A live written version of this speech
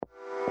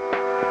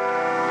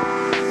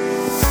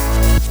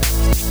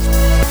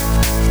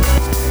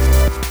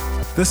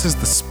This is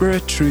the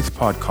Spirit Truth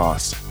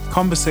Podcast,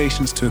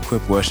 conversations to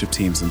equip worship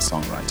teams and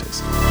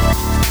songwriters.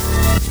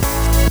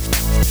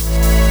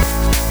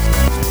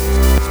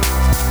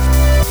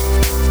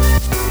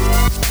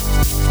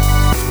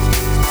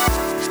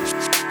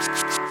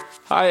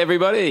 Hi,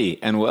 everybody,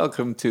 and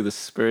welcome to the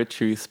Spirit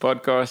Truth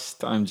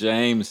Podcast. I'm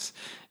James,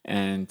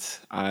 and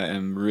I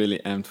am really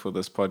amped for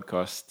this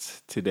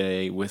podcast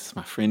today with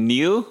my friend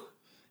Neil.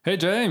 Hey,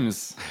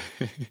 James.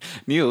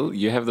 Neil,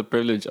 you have the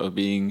privilege of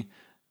being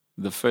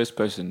the first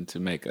person to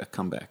make a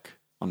comeback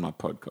on my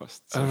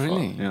podcast. Oh,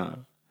 really? Far.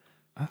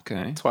 Yeah.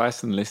 Okay.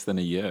 Twice in less than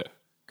a year.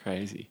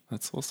 Crazy.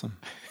 That's awesome.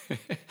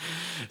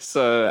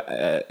 So,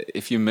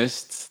 if you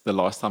missed the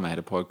last time I had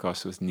a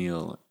podcast with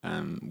Neil,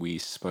 we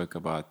spoke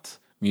about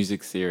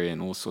music theory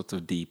and all sorts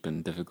of deep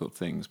and difficult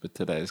things. But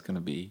today is going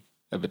to be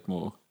a bit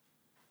more,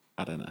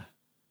 I don't know,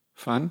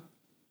 fun?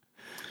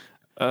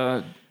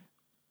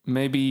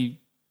 Maybe,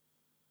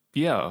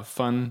 yeah,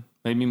 fun.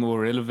 Maybe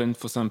more relevant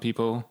for some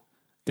people.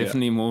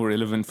 Definitely more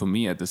relevant for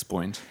me at this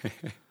point.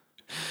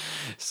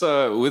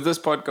 So with this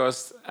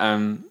podcast,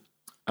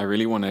 I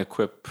really want to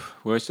equip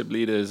worship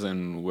leaders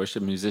and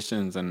worship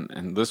musicians,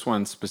 and this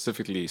one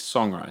specifically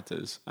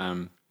songwriters.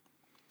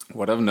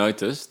 What I've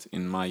noticed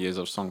in my years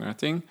of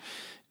songwriting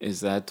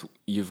is that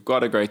you've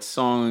got a great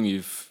song,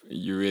 you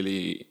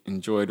really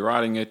enjoyed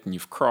writing it, and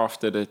you've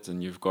crafted it,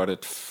 and you've got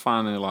it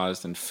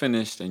finalized and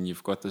finished, and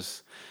you've got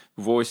this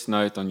voice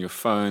note on your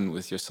phone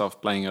with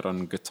yourself playing it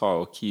on guitar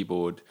or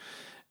keyboard.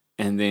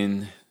 And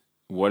then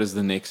what is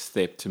the next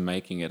step to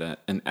making it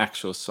an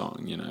actual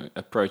song,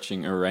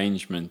 approaching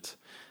arrangement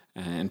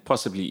and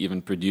possibly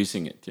even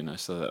producing it,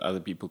 so that other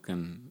people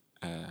can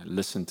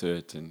listen to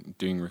it and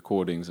doing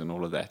recordings and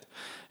all of that.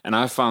 And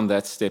I found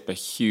that step a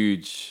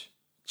huge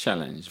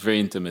challenge, very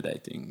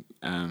intimidating,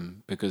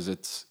 because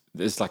it's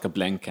like a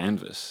blank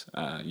canvas.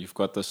 You've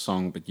got the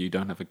song, but you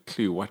don't have a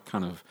clue what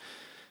kind of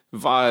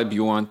vibe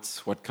you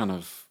want, what kind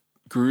of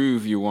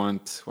groove you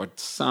want, what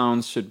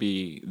sounds should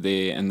be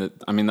there, and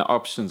the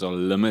options are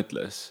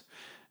limitless,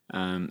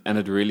 and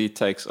it really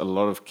takes a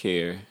lot of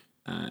care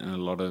and a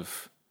lot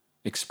of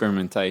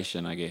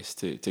experimentation, I guess,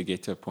 to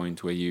get to a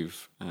point where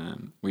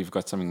we've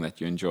got something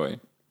that you enjoy.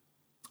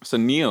 So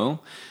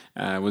Neil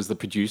was the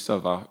producer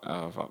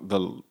of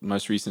the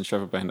most recent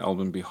Shepherd Band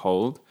album,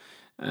 Behold.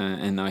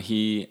 And now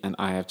he and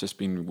I have just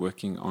been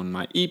working on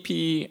my EP,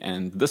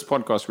 and this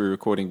podcast we're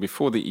recording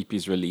before the EP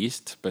is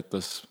released, but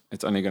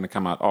it's only going to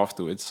come out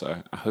afterwards,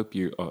 so I hope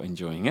you are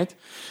enjoying it.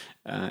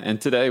 And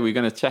today we're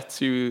going to chat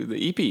through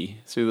the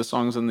EP, through the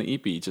songs on the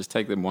EP, just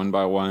take them one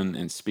by one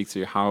and speak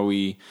through how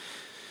we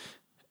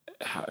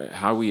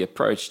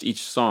approached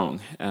each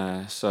song.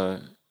 So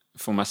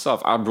for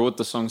myself, I brought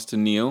the songs to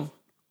Neil,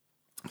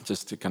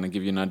 just to kind of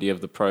give you an idea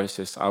of the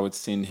process. I would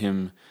send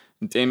him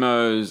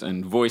demos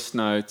and voice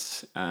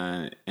notes,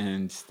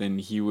 and then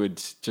he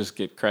would just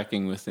get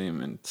cracking with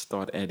them and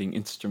start adding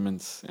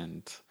instruments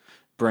and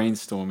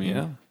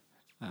brainstorming.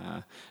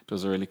 It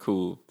was a really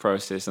cool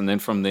process. And then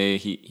from there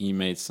he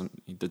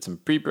did some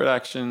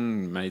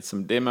pre-production, made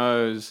some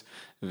demos.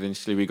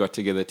 Eventually we got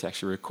together to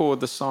actually record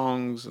the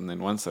songs, and then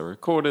once they were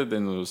recorded,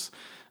 then there was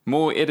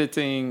more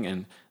editing,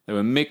 and they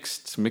were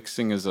mixed.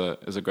 Mixing is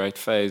a great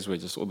phase where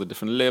just all the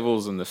different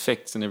levels and the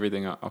effects and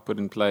everything are put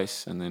in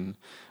place. And then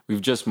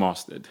we've just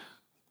mastered.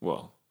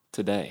 Well,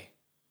 today,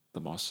 the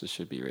masters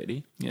should be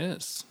ready.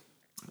 Yes.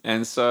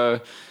 And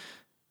so,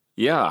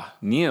 yeah,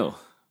 Neil,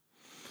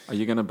 are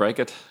you going to break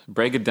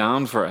it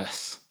down for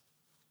us?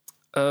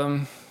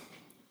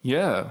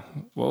 Yeah.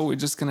 Well, we're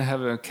just going to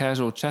have a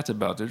casual chat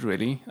about it,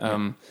 really.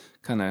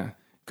 Kind of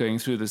going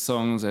through the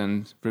songs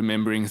and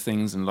remembering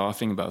things and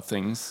laughing about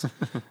things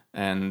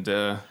and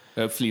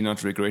hopefully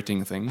not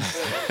regretting things.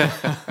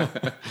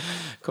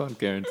 Can't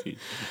guarantee.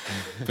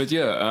 But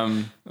yeah,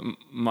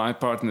 my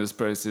part in this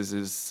process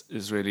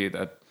is really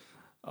that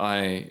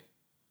I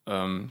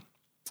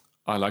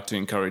like to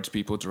encourage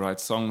people to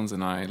write songs,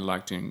 and I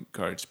like to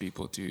encourage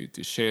people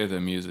to share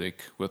their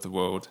music with the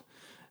world.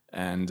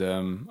 And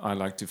I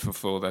like to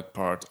fulfill that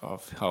part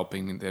of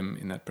helping them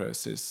in that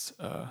process,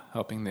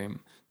 helping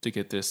them to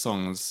get their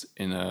songs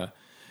in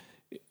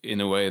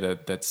a way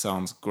that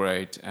sounds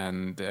great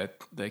and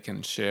that they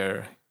can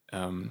share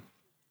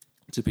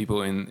to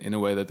people in a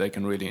way that they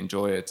can really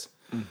enjoy it.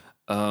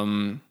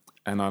 And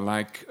I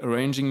like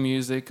arranging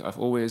music. I've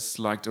always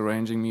liked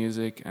arranging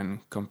music and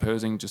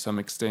composing to some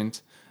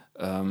extent.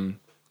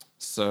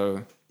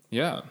 So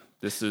yeah,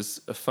 this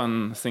is a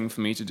fun thing for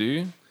me to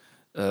do,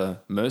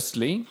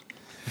 mostly.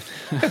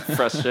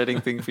 Frustrating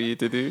thing for you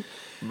to do,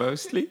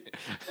 mostly.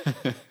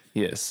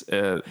 Yes,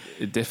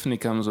 it definitely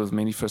comes with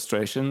many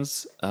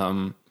frustrations.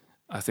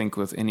 I think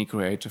with any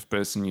creative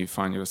person, you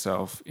find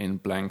yourself in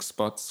blank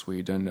spots where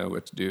you don't know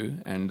what to do,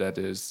 and that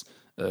is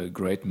a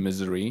great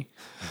misery.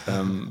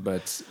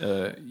 But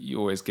you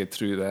always get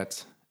through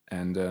that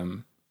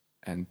and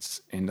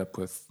end up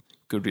with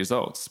good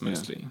results,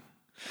 mostly,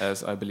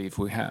 as I believe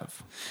we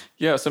have.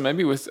 Yeah, so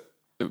maybe with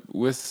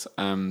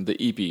the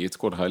EP, it's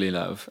called Holy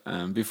Love.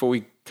 Before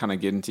we kind of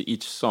get into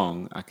each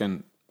song, I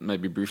can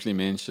maybe briefly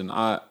mention,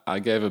 I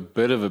gave a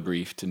bit of a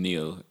brief to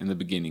Neil in the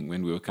beginning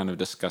when we were kind of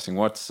discussing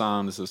what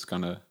sound is this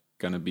gonna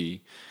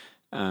be.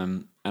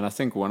 And I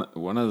think one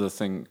of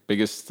the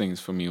biggest things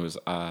for me was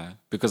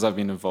because I've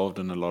been involved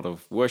in a lot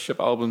of worship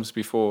albums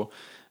before,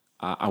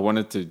 I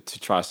wanted to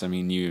try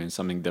something new and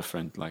something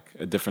different, like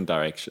a different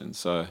direction.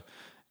 So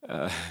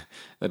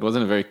that was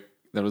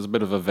a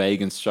bit of a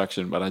vague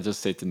instruction, but I just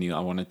said to Neil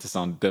I wanted to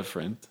sound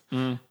different.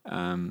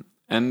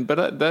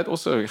 But that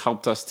also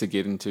helped us to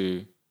get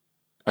into,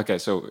 okay,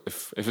 so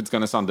if it's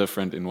going to sound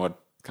different, in what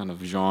kind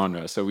of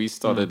genre? So we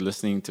started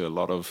listening to a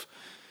lot of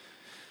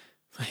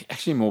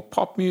actually more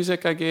pop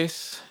music, I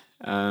guess,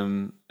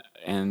 and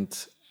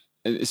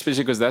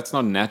especially because that's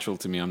not natural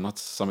to me. I'm not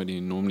somebody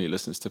who normally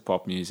listens to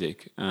pop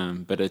music,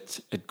 but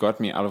it got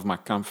me out of my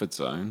comfort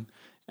zone,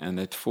 and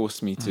it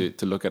forced me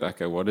to look at,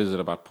 okay, what is it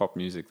about pop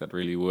music that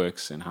really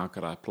works, and how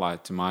could I apply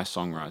it to my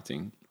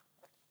songwriting?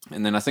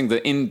 And then I think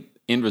the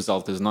end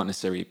result is not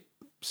necessarily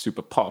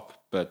super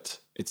pop, but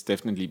it's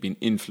definitely been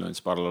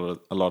influenced by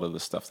a lot of the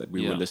stuff that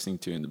we were listening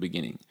to in the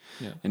beginning.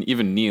 Yeah. And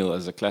even Neil,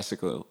 as a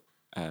classical,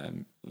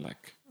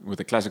 with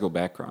a classical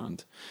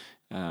background,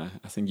 I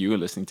think you were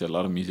listening to a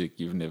lot of music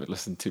you've never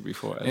listened to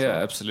before. Yeah,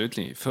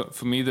 absolutely.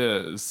 For me,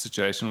 the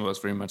situation was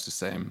very much the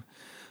same.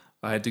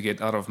 I had to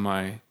get out of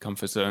my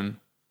comfort zone.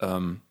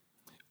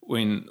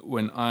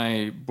 When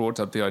I brought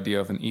up the idea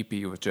of an EP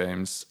with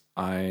James,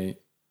 I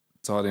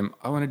told him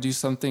I want to do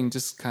something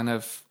just kind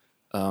of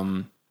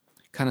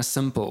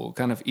simple,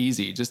 kind of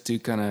easy, just to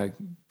kind of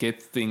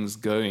get things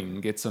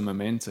going, get some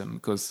momentum.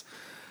 Because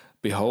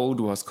Behold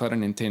was quite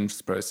an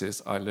intense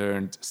process. I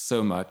learned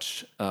so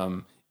much,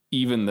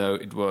 even though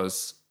it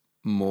was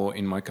more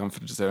in my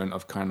comfort zone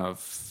of kind of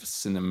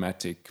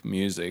cinematic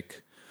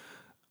music.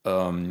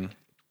 And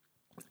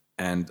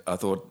I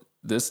thought,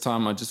 this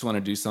time I just want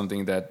to do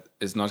something that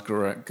is not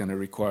going to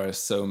require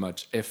so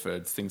much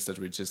effort, things that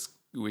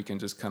we can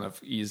just kind of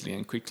easily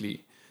and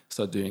quickly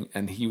start doing.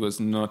 And he was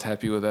not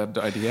happy with that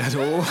idea at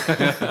all.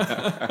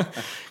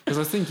 Because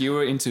I think you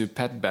were into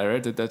Pat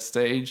Barrett at that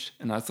stage,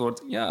 and I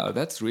thought, yeah,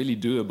 that's really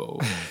doable.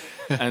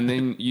 And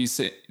then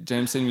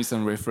James sent me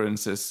some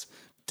references,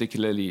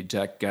 particularly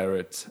Jack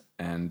Garrett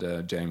and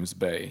James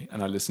Bay,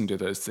 and I listened to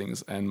those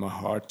things and my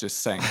heart just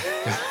sank.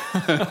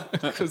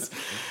 Because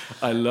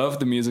I love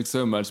the music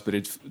so much, but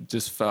it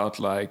just felt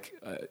like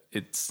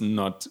it's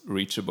not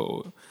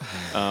reachable.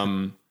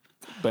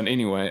 But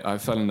anyway, I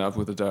fell in love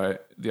with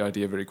the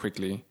idea very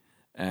quickly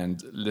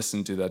and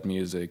listened to that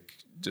music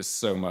just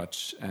so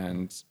much.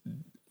 And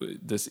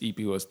this EP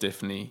was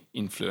definitely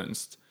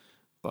influenced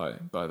by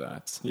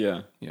that.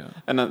 Yeah.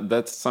 And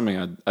that's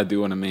something I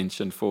do want to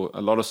mention for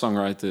a lot of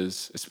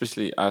songwriters,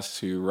 especially us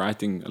who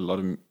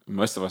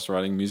most of us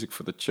writing music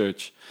for the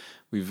church.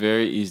 We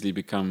very easily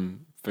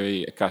become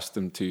very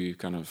accustomed to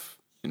kind of,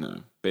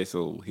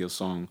 Bethel,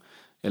 Hillsong,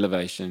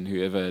 Elevation,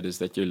 whoever it is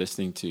that you're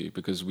listening to,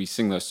 because we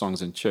sing those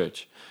songs in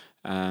church.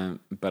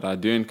 But I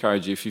do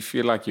encourage you, if you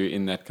feel like you're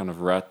in that kind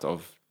of rut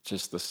of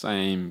just the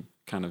same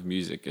kind of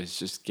music, is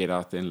just get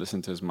out there and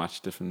listen to as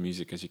much different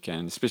music as you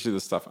can, especially the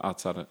stuff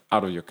out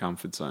of your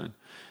comfort zone.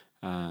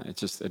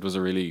 It was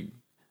a really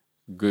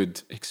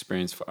good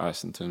experience for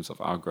us in terms of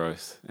our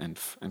growth and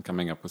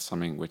coming up with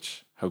something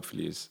which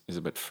hopefully is a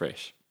bit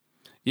fresh.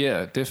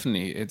 Yeah,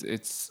 definitely.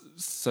 It's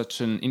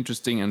such an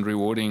interesting and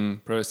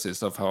rewarding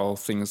process of how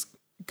things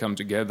come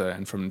together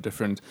and from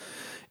different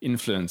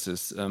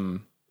influences.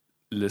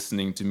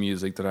 Listening to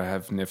music that I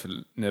have never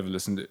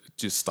listened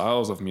to,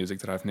 styles of music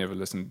that I've never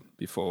listened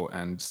before,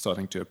 and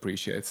starting to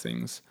appreciate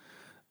things.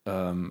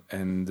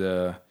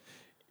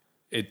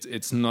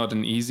 It's not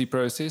an easy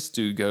process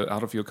to go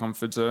out of your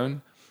comfort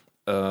zone,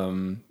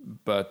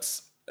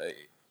 but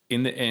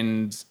in the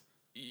end,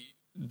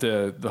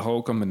 the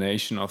whole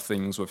combination of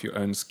things with your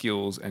own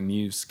skills and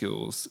new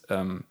skills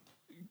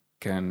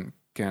can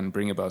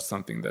bring about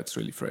something that's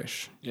really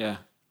fresh. Yeah.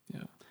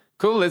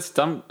 Cool. Let's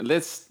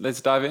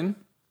dive in.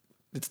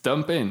 Let's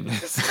dump in.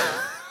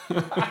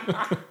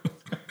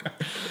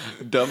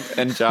 Dump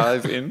and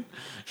dive in.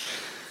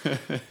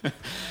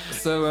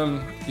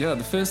 So,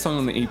 the first song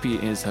on the EP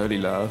is Holy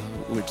Love,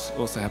 which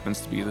also happens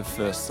to be the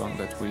first song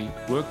that we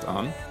worked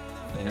on.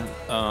 Yeah.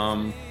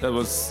 That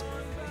was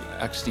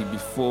actually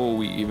before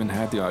we even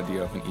had the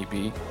idea of an EP.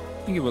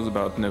 I think it was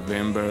about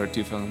November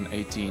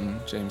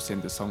 2018. James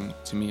sent the song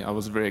to me. I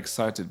was very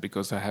excited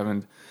because I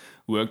haven't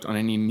worked on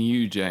any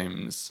new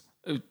James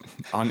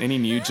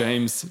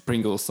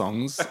Pringle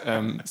songs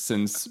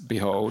since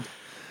Behold.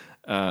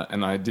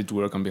 And I did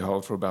work on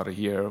Behold for about a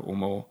year or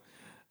more.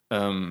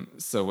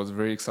 So I was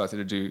very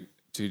excited to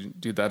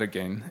do that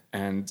again,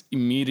 and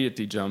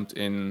immediately jumped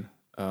in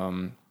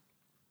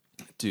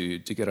to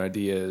get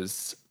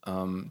ideas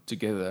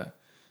together.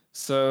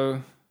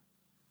 So,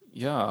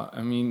 yeah,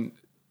 I mean,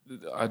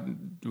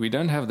 we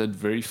don't have that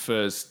very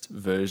first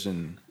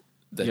version.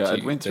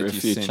 It went through a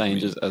few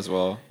changes as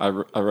well. I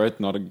wrote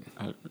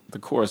the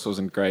chorus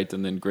wasn't great,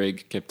 and then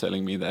Greg kept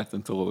telling me that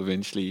until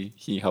eventually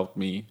he helped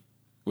me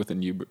with a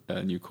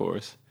new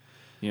chorus.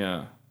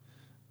 Yeah.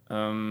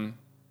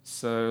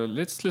 So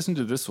let's listen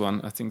to this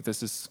one. I think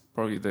this is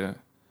probably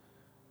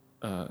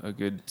a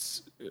good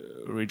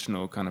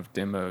original kind of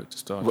demo to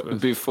start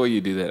with. Before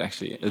you do that,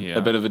 actually, Yeah.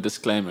 a bit of a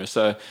disclaimer.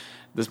 So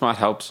this might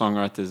help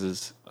songwriters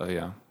is Oh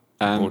yeah,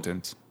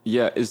 important.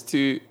 is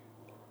to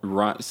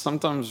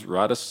sometimes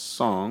write a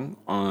song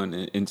on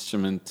an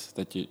instrument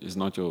that is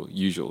not your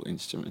usual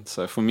instrument.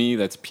 So for me,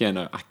 that's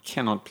piano. I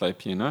cannot play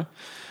piano,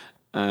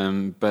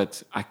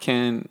 but I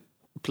can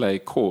play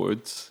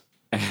chords.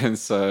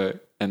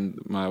 And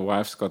my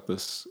wife's got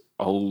this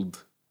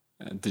old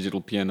digital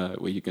piano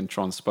where you can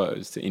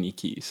transpose to any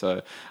key.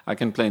 So I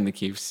can play in the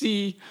key of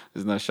C.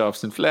 There's no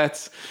sharps and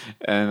flats,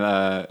 and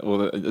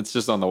it's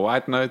just on the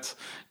white notes.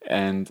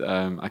 And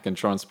I can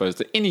transpose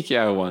to any key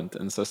I want.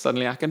 And so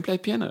suddenly I can play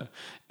piano,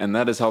 and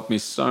that has helped me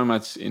so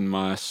much in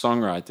my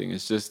songwriting.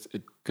 It's just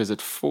because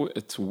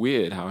it's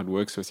weird how it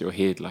works with your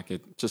head. Like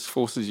it just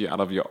forces you out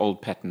of your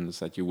old patterns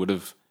that you would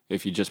have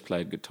if you just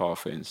played guitar,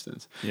 for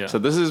instance. Yeah. So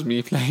this is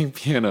me playing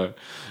piano.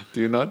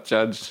 Do not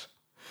judge.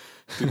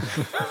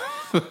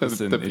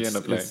 Listen, the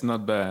piano playing. it's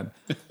not bad.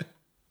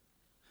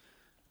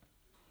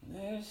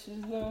 This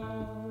is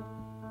love.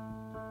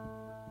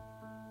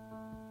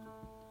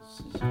 This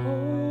is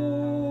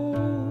holy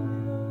love.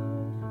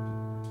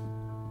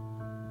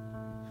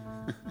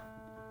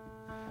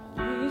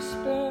 We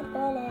spent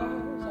our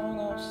lives on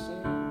our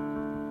sin.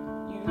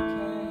 You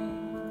came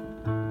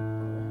for us.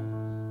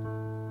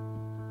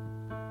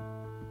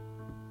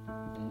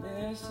 And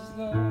this is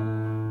love.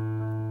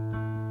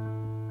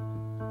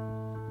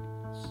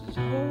 This is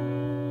holy love.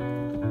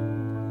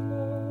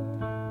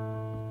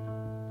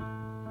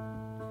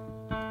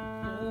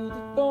 Through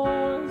the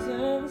thorns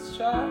and the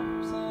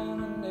stripes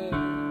and the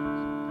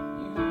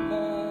nails, you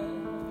bled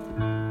for us.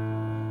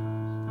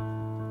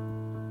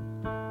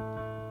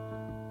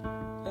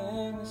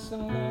 And this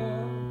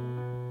love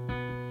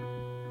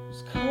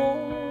was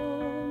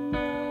called my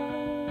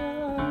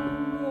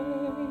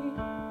name.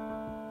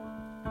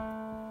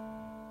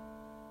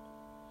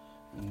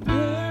 And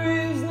there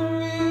is no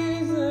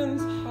reason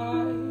to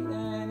hide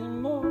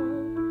anymore.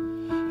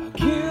 Our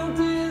guilt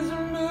is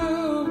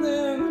removed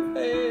and the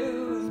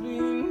veil has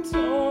been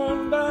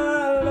torn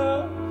by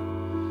love.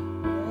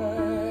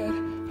 But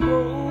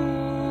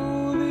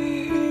holy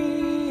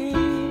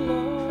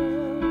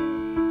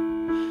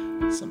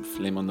love, Some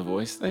phlegm on the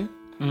voice there.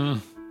 you were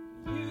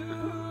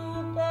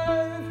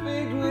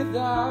perfect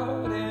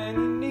without any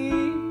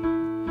need.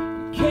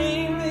 You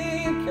came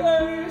the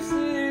curse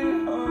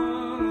and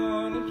hung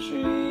on a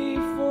tree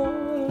for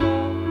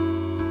love.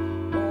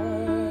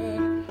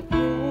 But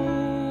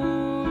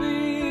holy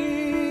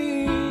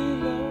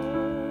love,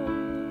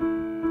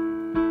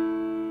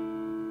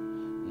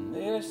 and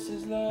this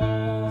is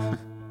love.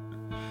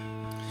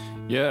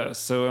 Yeah.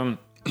 So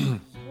an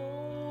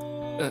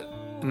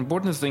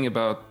important thing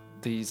about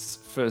these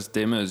first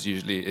demos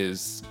usually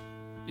is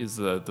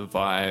the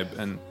vibe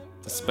and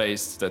the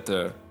space that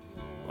the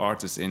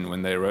artist in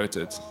when they wrote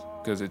it,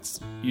 because it's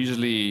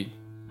usually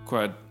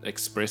quite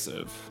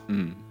expressive.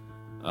 And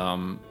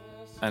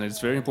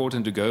it's very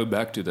important to go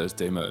back to those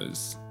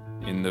demos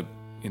in the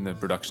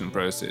production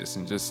process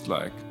and just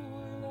like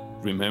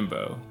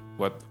remember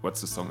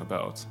what's the song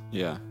about.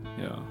 Yeah.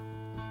 Yeah.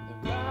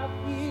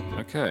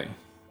 Okay.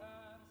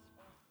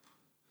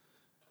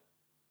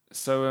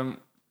 So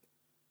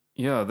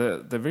yeah,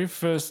 the very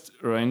first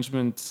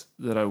arrangement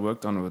that I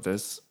worked on with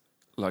this,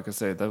 like I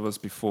said, that was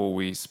before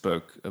we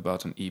spoke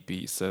about an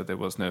EP, so there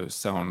was no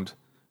sound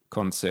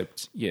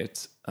concept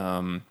yet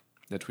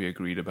that we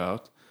agreed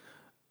about.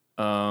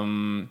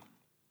 So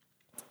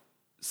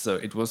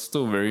it was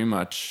still very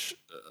much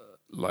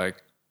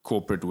like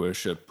corporate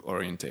worship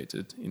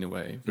orientated in a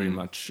way, very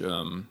much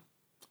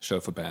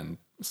chauffeur band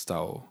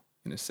style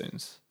in a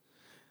sense.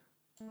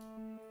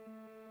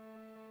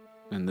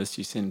 And this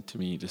you sent to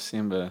me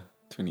December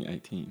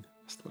 2018. I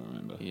still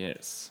remember.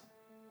 Yes.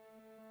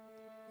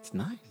 It's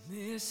nice.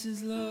 This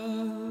is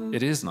love.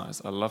 It is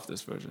nice. I love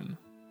this version.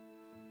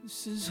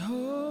 This is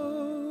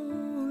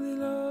holy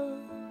love.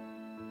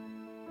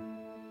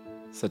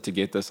 So to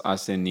get this, I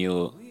sent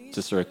Neil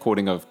just a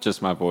recording of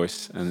just my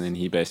voice, and then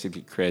he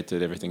basically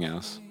created everything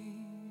else.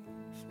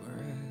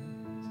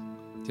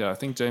 Yeah, I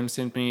think James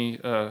sent me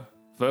a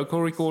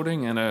vocal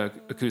recording and a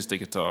acoustic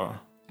guitar.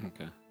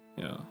 Okay.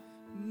 Yeah.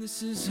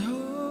 This is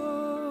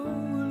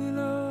holy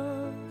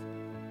love.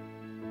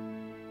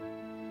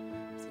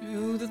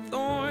 Through the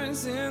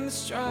thorns and the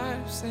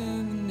stripes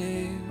and the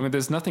nails. I mean,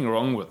 there's nothing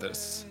wrong with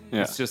this.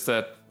 Yeah. It's just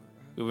that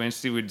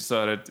eventually we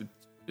decided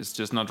it's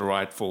just not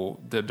right for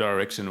the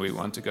direction we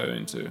want to go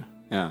into.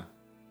 Yeah.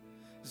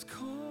 It's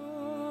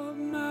called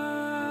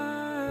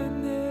my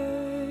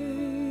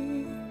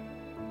name.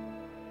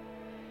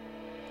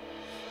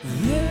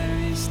 There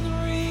is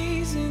no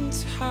reason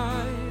to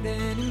hide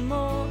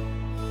anymore.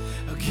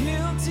 Our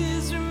guilt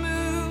is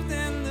removed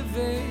and the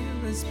veil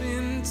has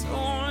been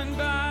torn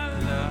by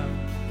love.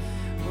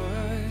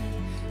 What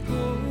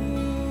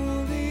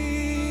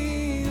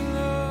holy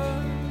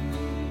love.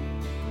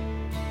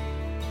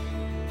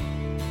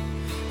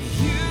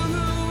 You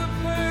who were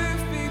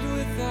perfect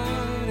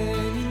without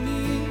any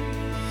need.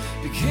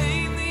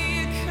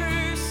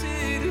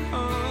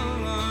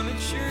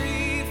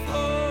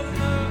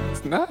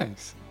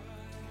 Nice.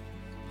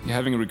 You're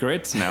having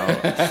regrets now.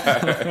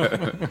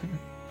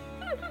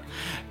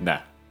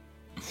 Nah.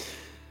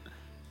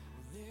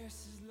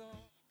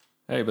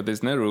 Hey, but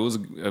there's no rules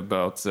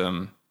about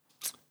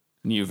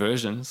new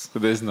versions.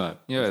 But there's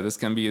not. Yeah, this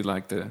can be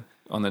like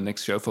on the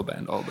next show for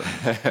band album.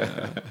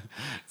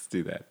 Let's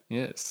do that.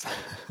 Yes.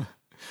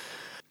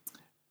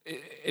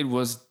 It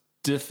was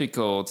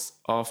difficult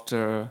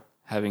after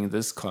having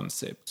this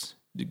concept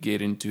to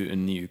get into a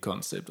new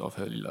concept of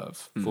Holy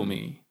Love for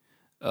me.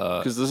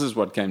 Because this is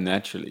what came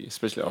naturally,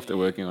 especially after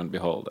working on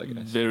Behold, I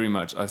guess. Very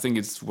much. I think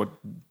it's what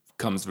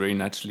comes very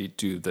naturally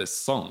to this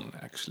song,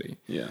 actually.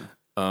 Yeah.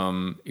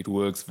 It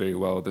works very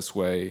well this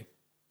way.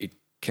 It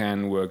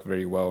can work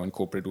very well in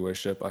corporate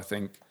worship, I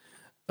think.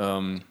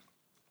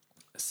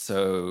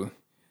 So,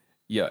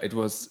 yeah, it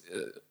was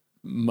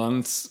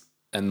months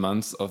and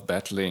months of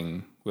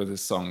battling with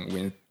this song,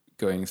 when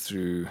going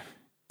through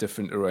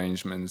different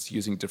arrangements,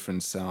 using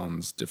different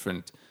sounds,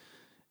 different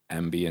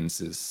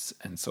ambiences,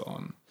 and so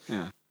on.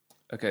 Yeah.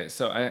 Okay,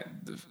 so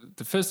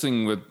the first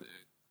thing with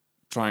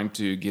trying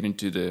to get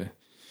into the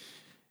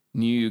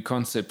new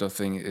concept of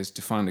thing is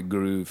to find a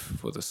groove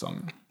for the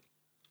song.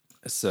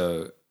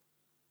 So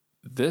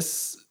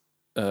this,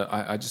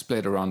 I just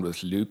played around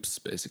with loops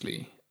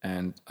basically,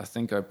 and I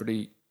think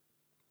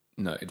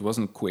it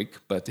wasn't quick,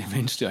 but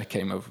eventually I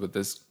came up with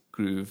this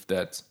groove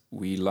that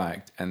we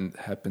liked, and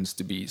happens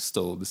to be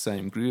still the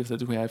same groove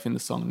that we have in the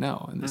song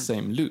now, and the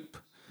same loop.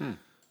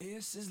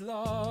 This is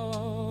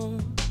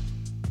love.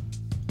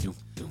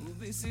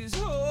 This is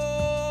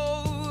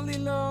holy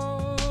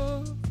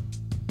love.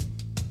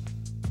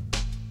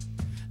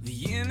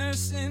 The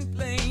innocent,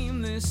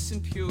 blameless,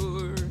 and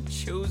pure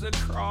chose a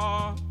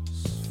cross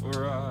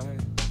for I.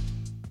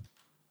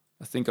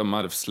 I think I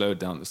might have slowed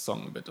down the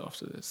song a bit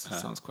after this. It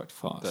sounds quite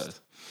fast.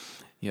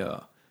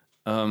 Yeah.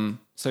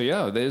 So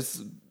yeah,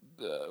 there's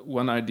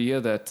one idea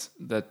that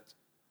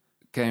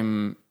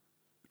came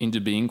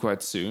into being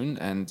quite soon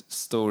and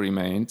still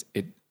remained.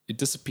 It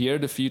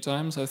disappeared a few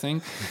times, I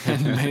think,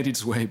 and made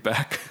its way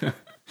back.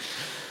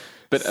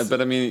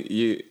 But I mean,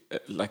 you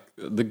like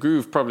the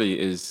groove probably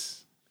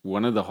is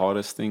one of the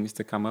hardest things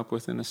to come up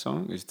with in a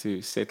song, is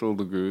to settle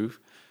the groove,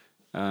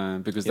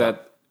 because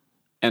that.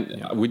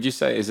 And would you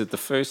say, is it the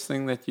first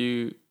thing that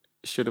you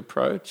should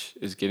approach,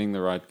 is getting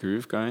the right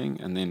groove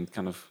going, and then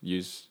kind of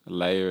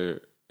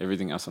layer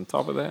everything else on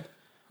top of that?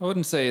 I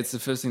wouldn't say it's the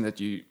first thing that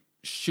you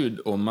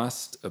should or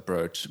must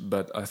approach,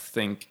 but I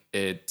think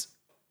it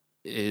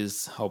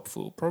is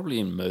helpful. Probably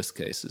in most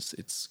cases,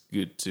 it's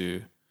good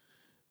to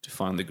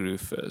find the groove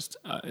first.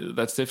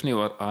 That's definitely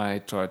what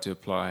I tried to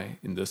apply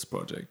in this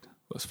project,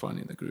 was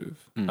finding the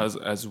groove.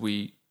 As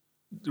we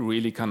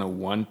really kind of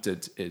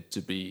wanted it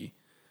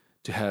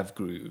to have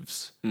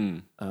grooves.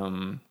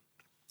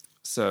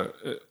 So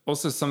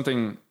also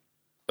something,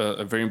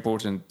 a very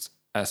important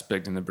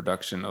aspect in the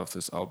production of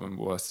this album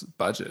was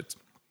budget,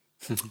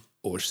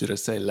 or should I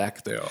say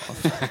lack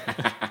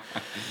thereof.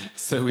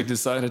 So we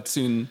decided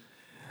soon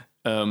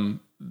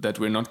that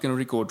we're not going to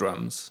record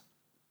drums.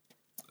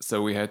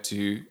 So we had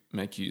to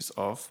make use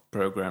of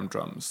programmed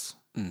drums.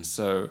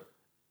 So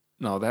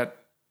now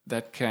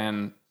that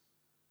can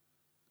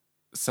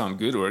sound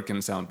good or it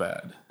can sound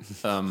bad.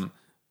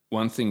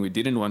 One thing we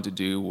didn't want to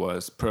do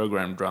was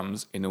program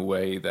drums in a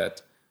way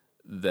that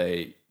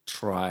they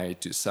try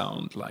to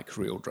sound like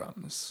real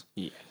drums.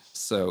 Yes.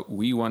 So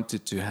we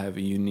wanted to have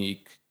a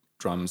unique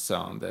drum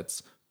sound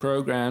that's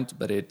programmed,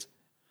 but it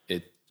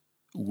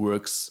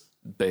works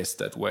best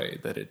that way,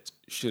 that it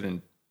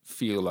shouldn't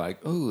feel like,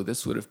 oh,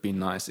 this would have been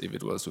nice if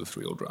it was with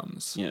real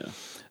drums. Yeah.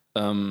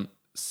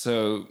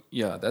 So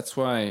yeah, that's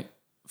why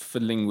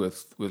fiddling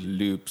with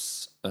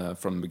loops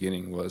from the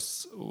beginning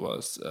was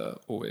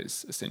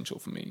always essential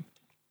for me.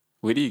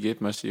 Where do you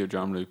get most of your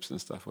drum loops and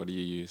stuff? What do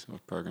you use?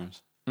 What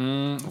programs?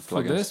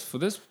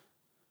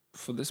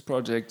 For this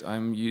project,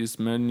 I'm used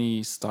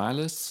mainly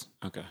stylus.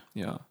 Okay.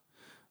 Yeah,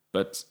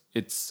 but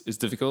it's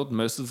difficult.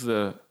 Most of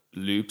the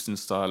loops and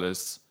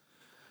stylus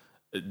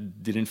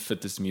didn't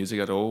fit this music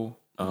at all.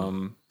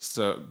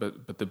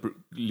 But the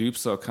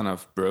loops are kind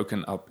of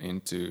broken up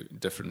into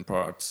different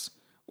parts.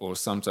 Or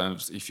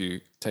sometimes if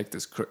you take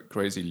this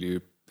crazy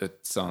loop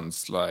that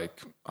sounds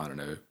like, I don't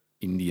know,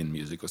 Indian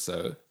music or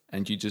so,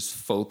 and you just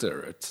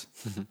filter it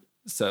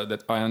so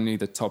that only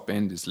the top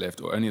end is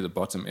left or only the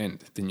bottom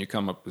end, then you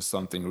come up with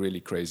something really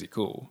crazy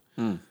cool.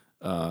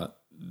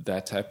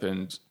 That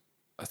happened,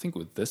 I think,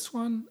 with this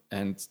one,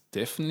 and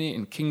definitely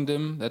in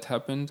Kingdom that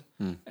happened.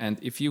 And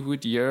if you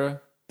would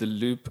hear the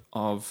loop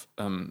of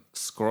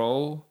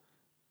Scroll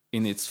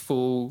in its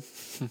full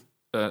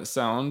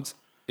sound,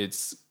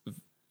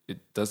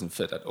 it doesn't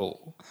fit at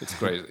all. It's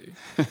crazy.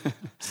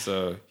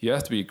 So you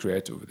have to be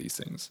creative with these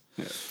things.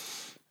 Yeah.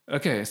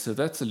 Okay, so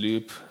that's a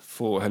loop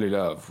for Holy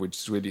Love,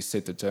 which really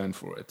set the tone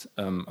for it.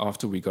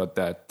 After we got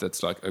that,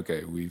 that's like,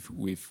 okay,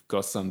 we've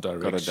got some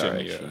direction,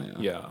 here.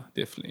 Yeah,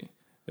 definitely.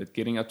 But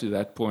getting up to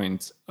that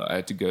point, I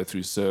had to go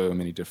through so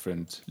many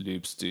different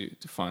loops to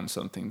find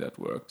something that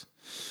worked.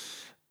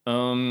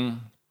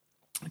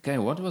 Okay,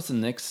 what was the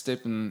next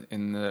step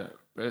in the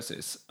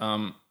process?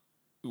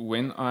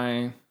 When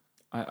I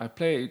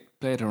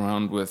played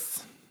around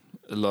with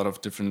a lot of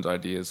different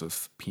ideas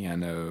of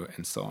piano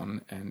and so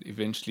on, and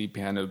eventually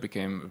piano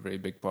became a very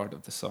big part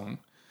of the song.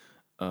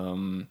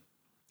 And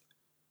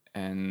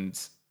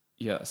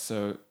yeah,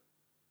 so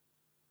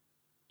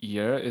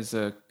here is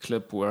a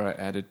clip where I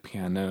added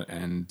piano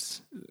and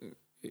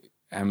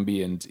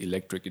ambient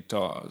electric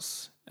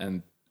guitars,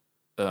 and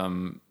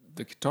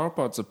the guitar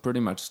parts are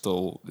pretty much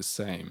still the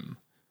same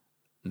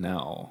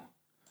now.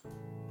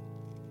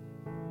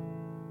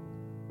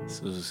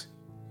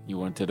 You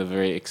wanted a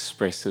very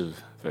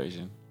expressive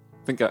version.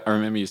 I think I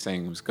remember you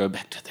saying was go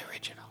back to the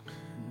original.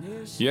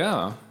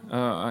 Yeah,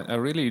 I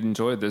really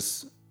enjoyed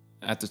this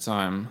at the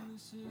time,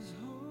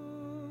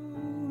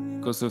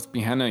 because with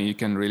piano you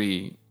can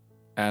really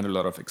add a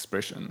lot of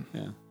expression.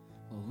 Yeah.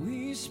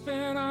 We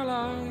spent our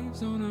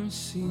lives on our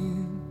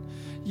sin.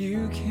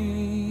 You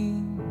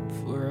came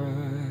for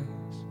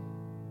us.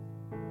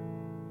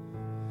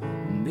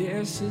 And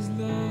this is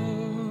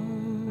love.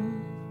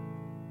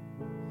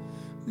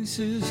 This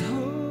is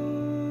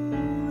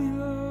holy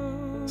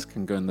love. This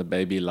can go in the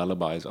Baby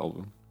Lullabies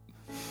album.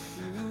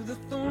 Through the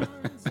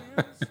thorns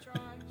and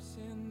stripes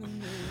in the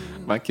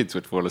name. My kids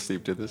would fall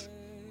asleep to this.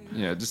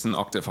 Yeah, just an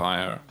octave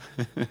higher.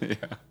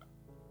 Yeah.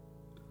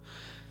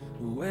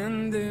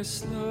 When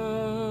this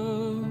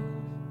love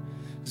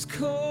is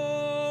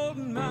called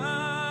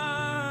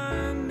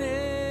my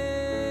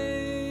name,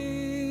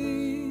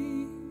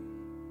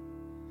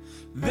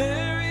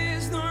 there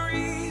is no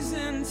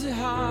reason to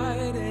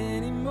hide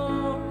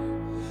anymore.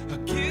 Our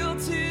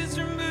guilt is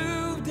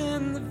removed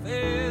and the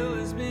veil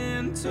has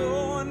been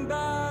torn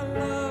by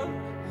love.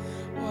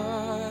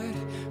 What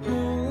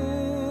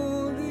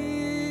holy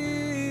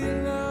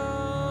love.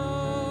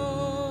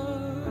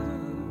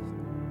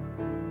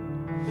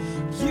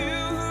 You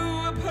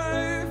who were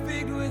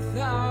perfect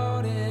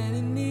without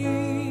any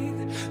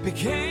need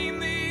became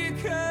the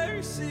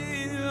curse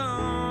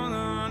hung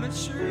on a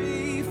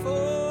tree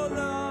for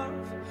love.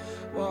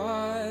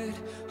 What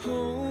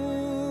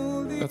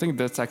holy. I think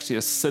that's actually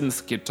a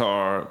synth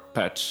guitar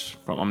patch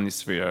from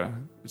Omnisphere,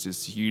 which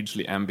is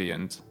hugely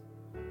ambient.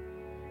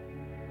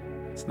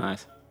 It's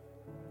nice.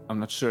 I'm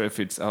not sure if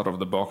it's out of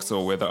the box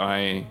or whether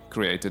I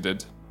created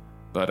it,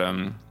 but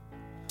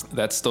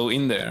that's still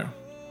in there.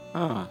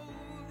 Ah.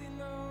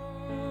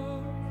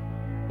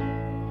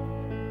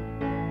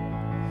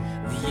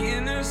 The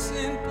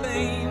innocent,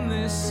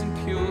 blameless, and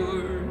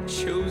pure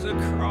chose a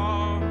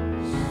cross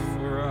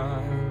for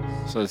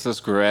us. So it's this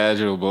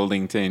gradual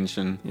building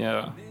tension.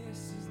 Yeah.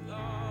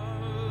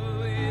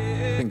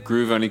 I think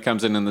groove only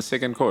comes in the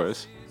second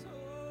chorus.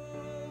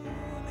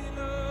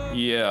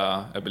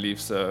 Yeah, I believe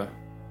so.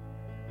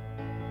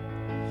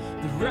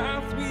 The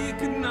wrath we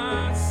could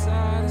not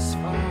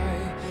satisfy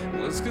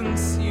was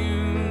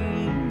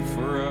consumed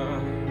for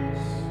us.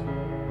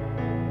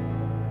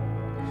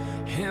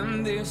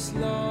 And this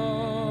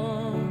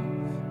love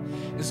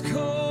is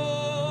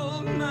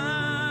called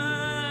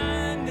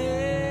my name.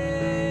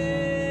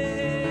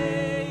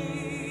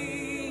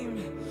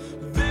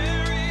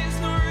 There is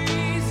no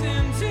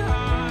reason to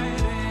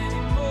hide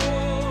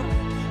anymore.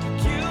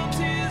 Guilt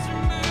is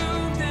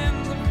removed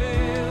and the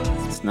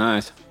veil is It's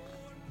nice.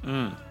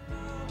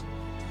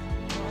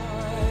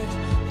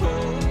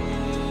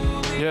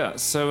 Yeah,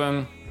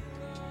 so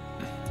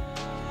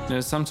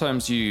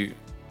sometimes you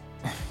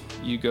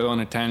go on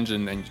a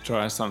tangent and you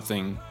try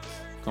something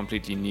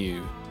completely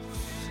new,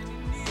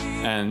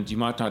 and you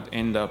might not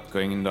end up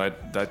going in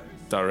that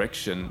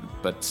direction,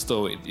 but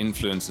still it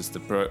influences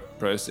the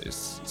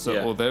process. So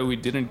Yeah. although we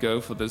didn't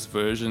go for this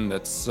version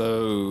that's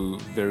so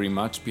very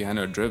much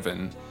piano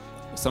driven,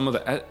 some of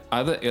the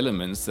other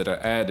elements that are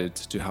added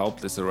to help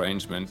this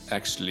arrangement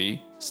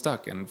actually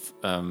stuck and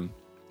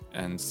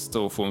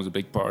still forms a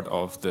big part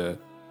of the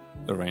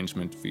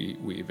arrangement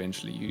we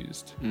eventually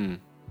used.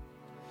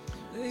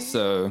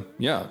 So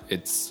yeah,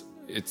 it's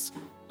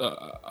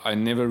I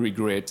never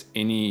regret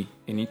any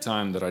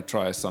time that I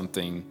try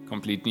something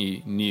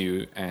completely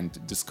new and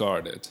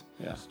discard it.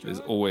 Yeah. There's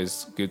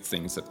always good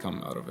things that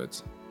come out of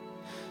it.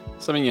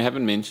 Something you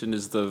haven't mentioned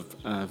is the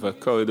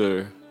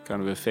vocoder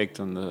kind of effect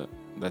on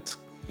that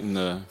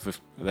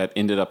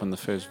ended up in the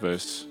first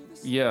verse.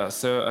 Yeah,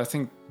 so I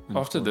think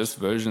after this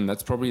version,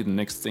 that's probably the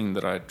next thing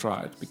that I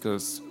tried,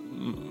 because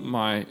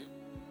my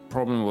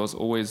problem was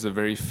always the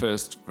very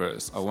first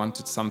verse. I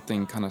wanted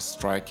something kind of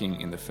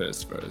striking in the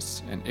first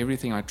verse, and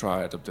everything I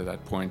tried up to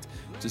that point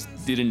just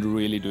didn't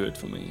really do it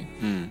for me.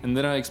 And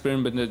then I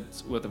experimented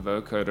with a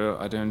vocoder.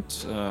 I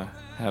don't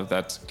have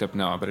that clip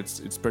now, but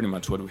it's pretty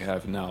much what we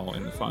have now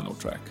in the final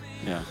track.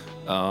 Yeah.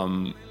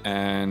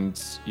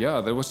 And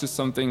yeah, there was just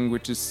something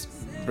which is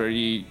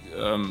very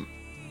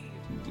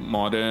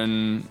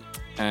modern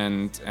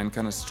and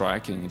kind of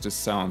striking. It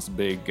just sounds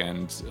big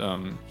and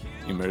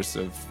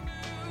immersive.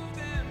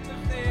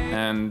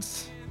 And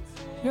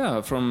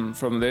yeah,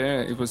 from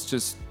there it was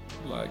just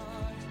like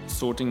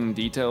sorting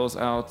details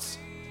out.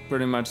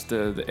 Pretty much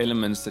the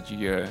elements that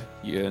you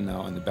hear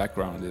now in the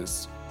background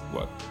is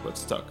what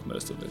stuck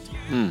most of it.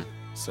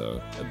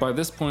 So by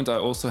this point, I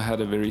also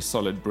had a very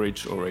solid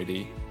bridge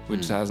already,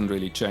 which hasn't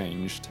really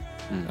changed.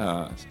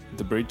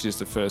 The bridge is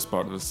the first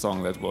part of the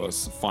song that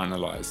was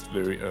finalized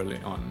very early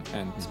on,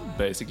 and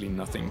basically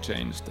nothing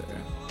changed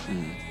there.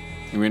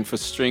 You went for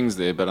strings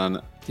there, but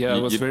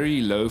it was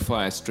very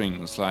lo-fi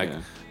strings. Like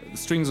the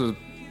strings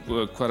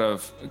were kind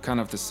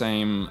of the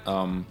same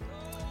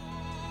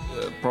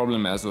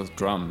problem as with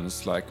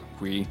drums. Like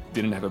we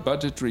didn't have a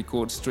budget to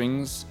record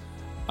strings.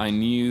 I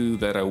knew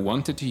that I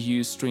wanted to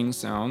use string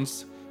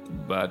sounds,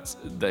 but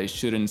they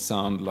shouldn't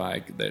sound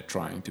like they're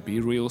trying to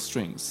be real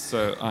strings.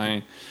 So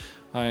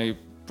I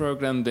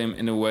programmed them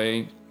in a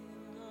way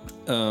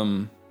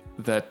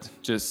that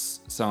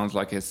just sounds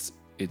like its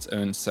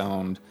own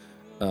sound,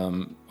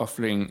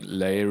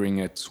 layering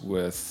it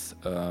with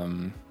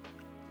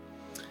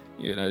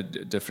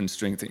different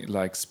string things.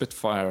 Like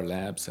Spitfire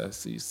Labs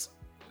has these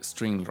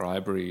string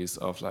libraries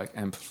of like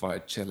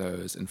amplified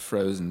cellos and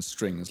frozen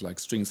strings, like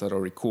strings that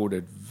are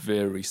recorded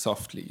very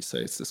softly. So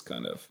it's this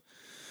kind of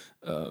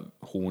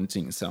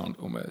haunting sound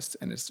almost,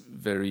 and it's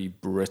very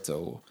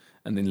brittle.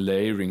 And then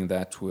layering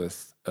that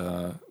with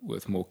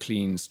more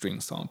clean string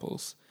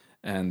samples,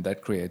 and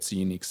that creates a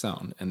unique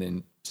sound. And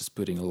then just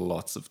putting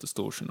lots of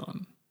distortion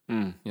on.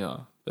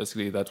 Yeah,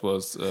 basically that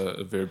was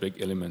a very big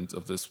element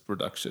of this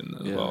production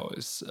as well,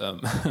 is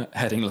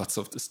adding lots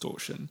of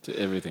distortion to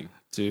everything.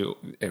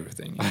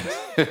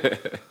 Yes.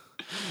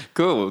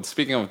 Cool.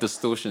 Speaking of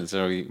distortion,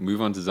 shall we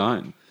move on to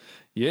Zion?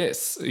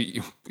 Yes.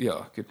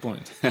 Yeah, good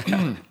point.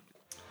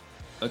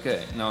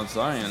 Okay, now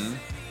Zion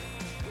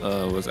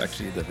was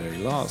actually the very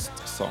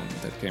last song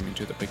that came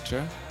into the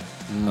picture.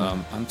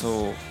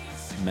 Until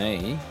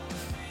May,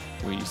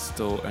 we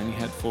still only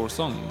had 4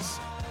 songs.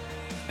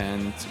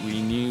 And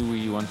we knew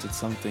we wanted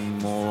something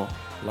more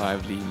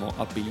lively, more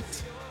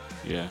upbeat.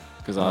 Yeah,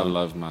 because I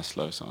love my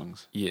slow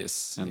songs.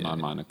 Yes. And my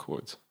minor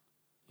chords.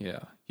 Yeah,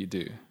 you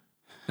do.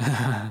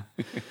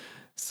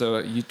 So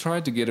you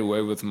tried to get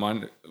away with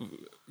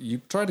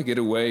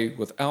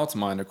without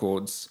minor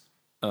chords,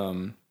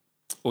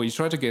 or you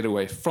tried to get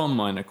away from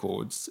minor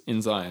chords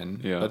in Zion.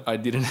 Yeah. But I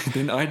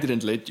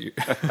didn't let you.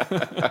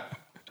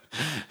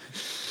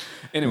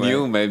 Anyway,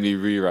 Neil made me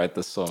rewrite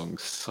the song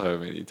so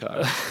many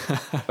times.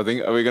 I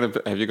think,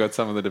 have you got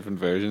some of the different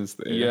versions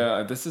there?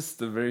 Yeah, this is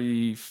the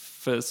very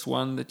first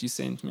one that you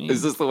sent me.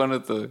 Is this the one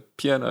with the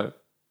piano?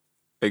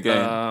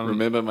 Again,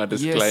 remember my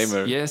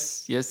disclaimer.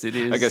 Yes, it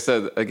is. Okay,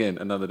 so again,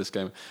 another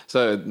disclaimer.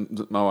 So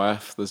my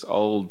wife, this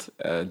old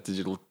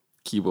digital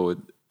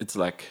keyboard, it's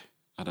like,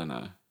 I don't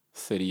know,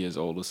 30 years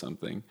old or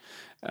something.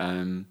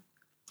 And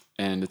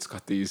it's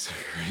got these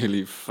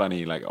really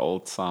funny, like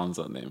old sounds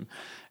on them.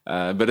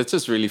 But it's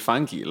just really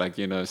funky. Like,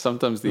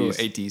 sometimes these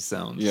 80s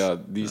sounds. Yeah,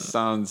 these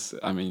sounds,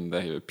 I mean,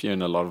 they appear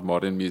in a lot of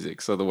modern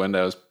music. So the one day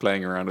I was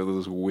playing around with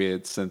this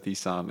weird synthy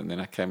sound, and then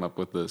I came up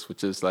with this,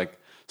 which is like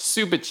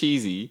super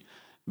cheesy,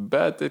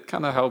 but it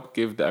kind of helped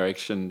give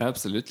direction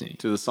Absolutely.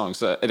 to the song.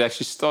 So it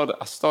actually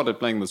I started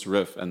playing this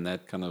riff, and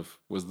that kind of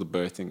was the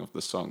birthing of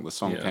the song. The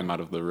song came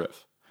out of the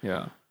riff.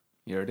 Yeah,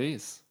 here it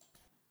is.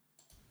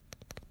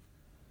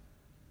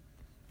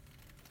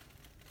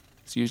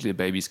 It's usually a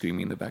baby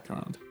screaming in the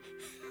background.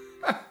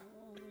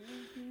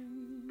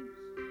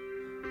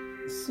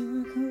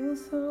 Cynical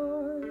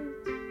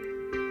thought,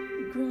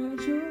 the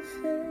gradual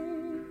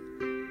fade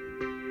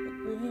that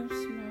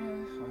grips my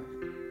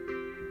heart,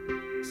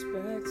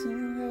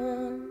 expecting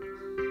less,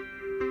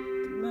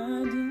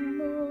 demanding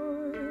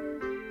more,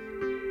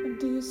 a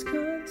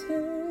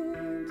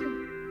discontent,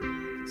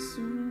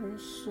 consumer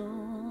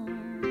soul,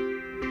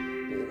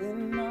 but in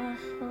my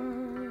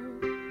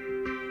heart,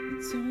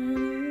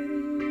 eternity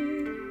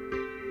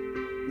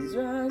is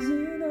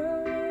rising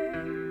up,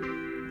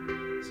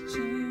 it's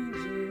changing.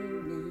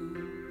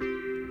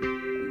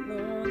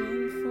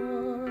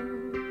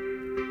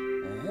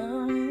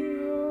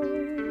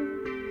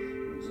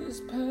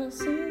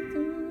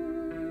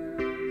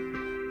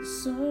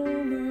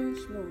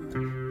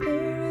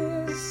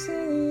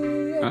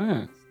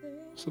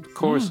 So the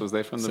chorus was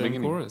there from the Same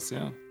beginning. Chorus,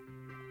 yeah.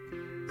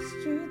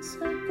 Streets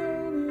are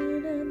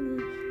golden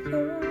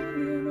and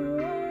we're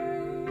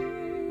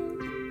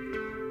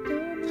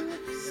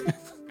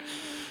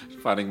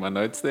Finding my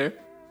notes there.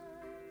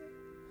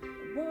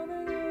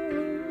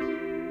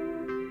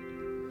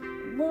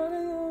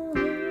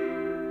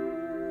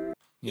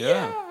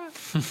 Yeah.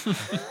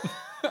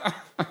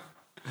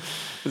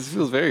 This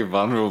feels very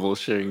vulnerable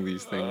sharing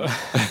these things.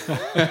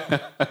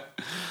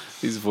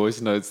 These voice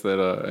notes that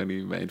are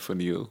only made for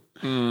Neil.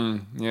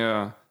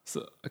 Yeah.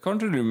 So I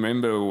can't really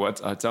remember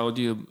what I told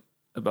you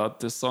about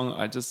this song.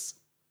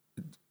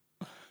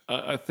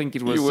 I think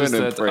it was You weren't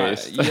just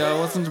impressed. that. I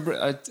wasn't.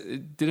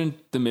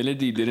 The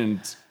melody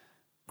didn't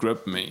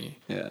grip me.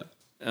 Yeah.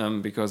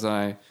 Because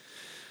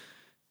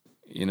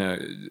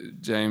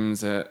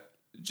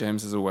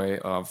James has a way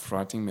of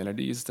writing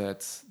melodies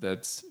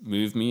that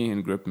move me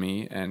and grip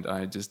me, and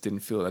I just didn't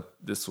feel that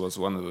this was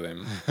one of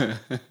them.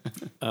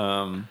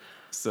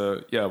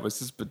 So yeah, it was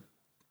just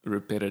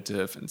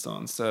repetitive and so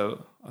on.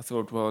 So I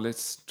thought, well,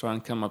 let's try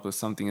and come up with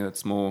something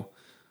that's more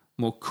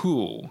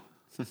cool.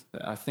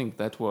 I think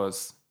that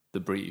was the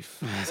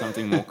brief.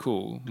 Something more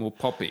cool, more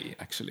poppy,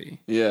 actually.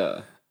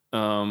 Yeah.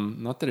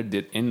 Not that it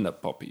did end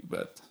up poppy,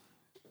 but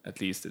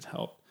at least it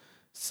helped.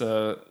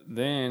 So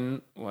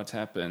then what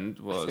happened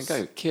was... I think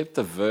I kept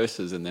the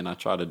verses and then I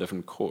tried a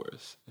different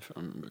chorus, if I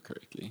remember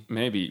correctly.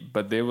 Maybe,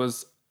 but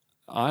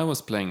I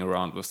was playing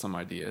around with some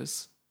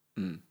ideas,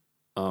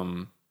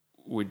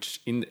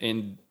 which in the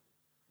end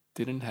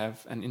didn't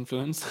have an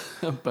influence.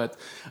 But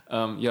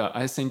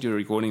I sent you a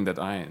recording that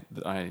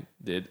I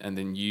did, and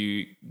then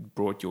you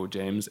brought your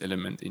James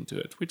element into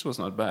it, which was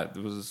not bad.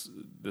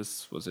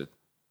 This was it.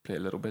 Play a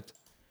little bit.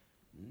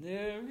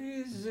 There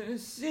is a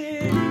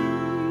city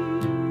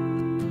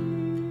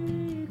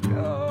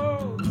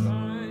called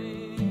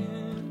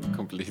Zion,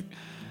 Complete.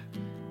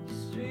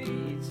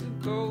 streets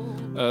of gold.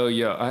 Oh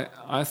yeah,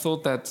 I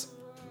thought that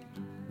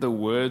the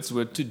words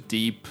were too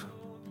deep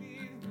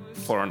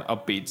for an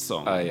upbeat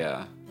song. Oh,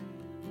 yeah.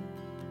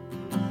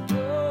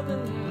 For the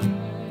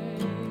night,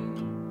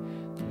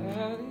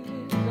 that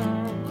is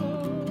our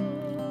home.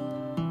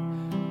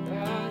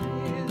 That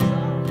is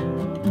our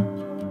home.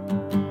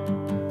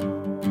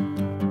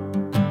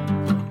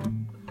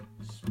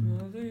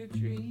 Smother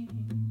dream,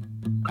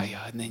 Oh,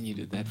 yeah, and then you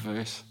did that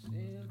verse.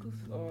 simple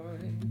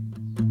thoughts,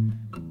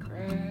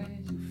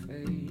 cries of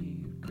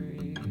fate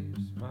grips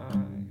my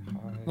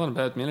heart. Not a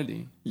bad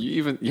melody.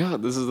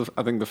 This is,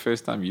 I think, the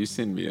first time you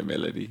sent me a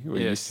melody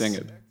when you sang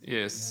it.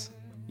 Yes.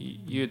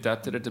 You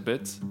adapted it a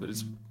bit,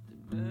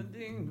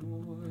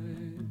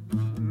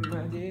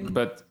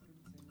 but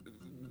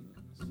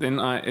then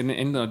in the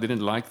end I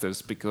didn't like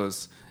this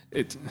because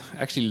it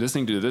actually,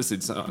 listening to this,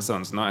 it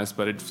sounds nice,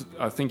 but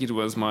I think it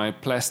was my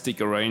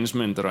plastic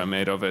arrangement that I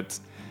made of it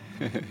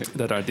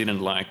that I didn't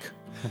like.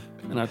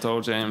 And I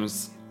told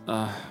James,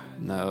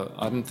 no,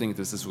 I don't think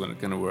this is going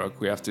to work.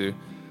 We have to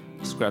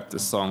scrap the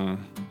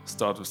song,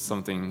 start with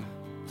something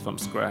from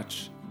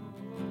scratch.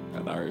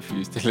 And I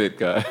refused to let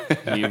go.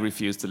 He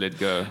refused to let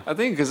go. I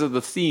think because of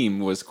the theme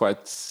was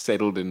quite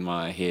settled in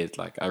my head.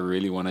 Like, I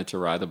really wanted to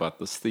write about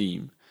this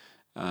theme.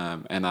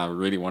 And I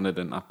really wanted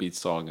an upbeat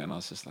song. And I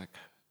was just like,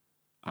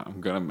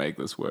 I'm going to make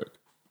this work.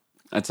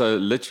 And so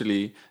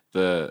literally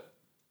the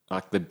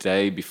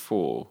day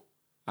before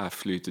I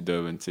flew to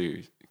Durban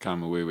to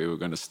come where we were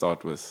going to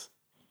start with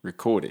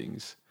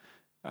recordings,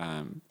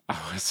 I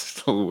was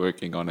still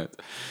working on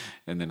it.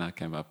 And then I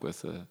came up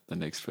with the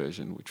next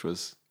version, which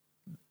was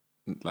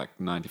like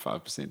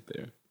 95%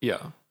 there.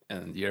 Yeah,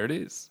 and here it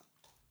is.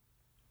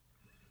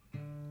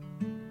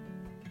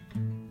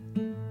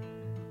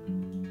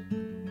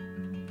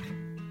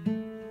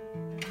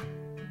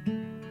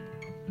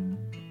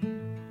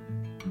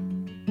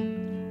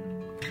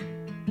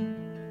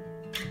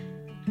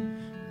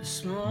 The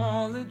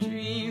smaller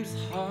dreams,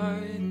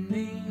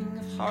 hardening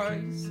of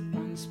hearts that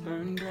once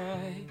burned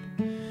bright.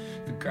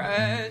 The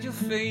gradual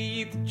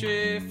fate that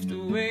drift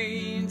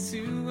away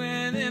into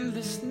an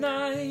endless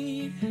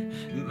night.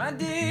 My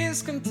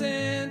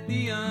discontent,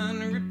 the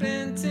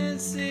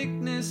unrepentant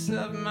sickness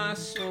of my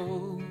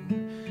soul.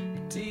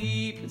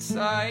 Deep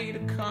inside a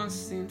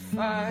constant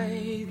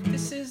fight.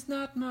 This is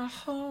not my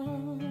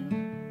home.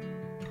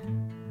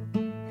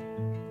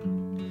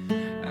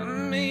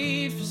 I'm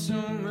made for so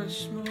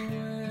much more.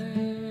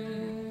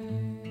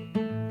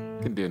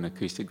 Could do an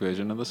acoustic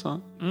version of the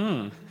song.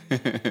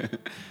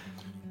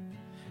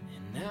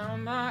 Now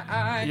my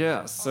eyes.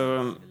 Yeah,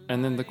 so,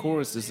 and then the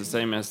chorus is the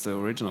same as the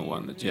original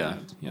one that you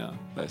had. Yeah,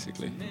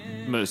 Basically.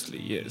 mostly,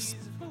 yes.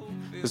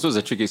 This was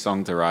a tricky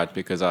song to write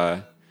because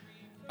I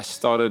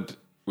started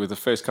with the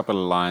first couple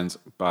of lines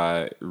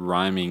by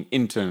rhyming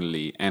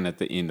internally and at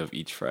the end of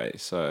each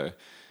phrase. So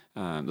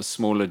the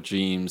smaller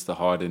dreams, the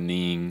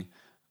hardening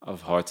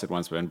of hearts that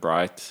once burned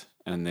bright,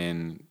 and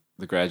then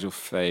the gradual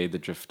fade, the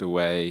drift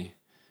away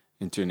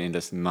into an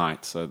endless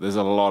night. So there's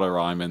a lot of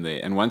rhyme in there.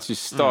 And once you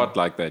start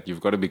like that,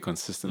 you've got to be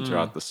consistent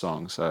throughout the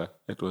song. So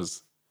it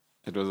was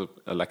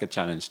like a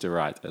challenge to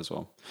write as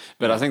well.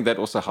 But I think that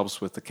also helps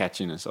with the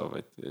catchiness of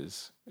it.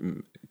 Is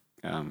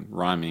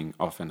rhyming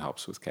often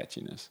helps with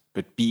catchiness.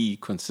 But be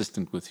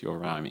consistent with your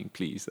rhyming,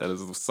 please. That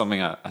is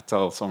something I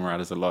tell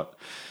songwriters a lot.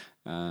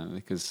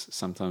 Because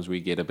sometimes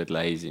we get a bit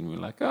lazy and we're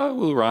like, oh,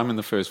 we'll rhyme in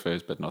the first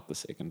verse, but not the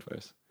second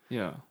verse.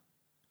 Yeah.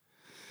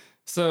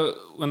 So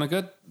when I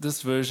got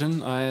this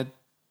version, I had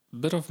a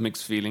bit of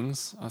mixed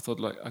feelings. I thought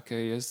like,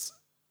 okay, yes,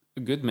 a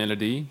good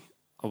melody.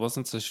 I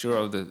wasn't so sure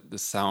of the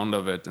sound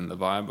of it and the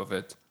vibe of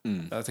it.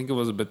 I think I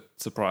was a bit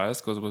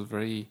surprised because it was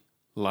very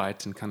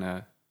light and kind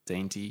of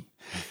dainty.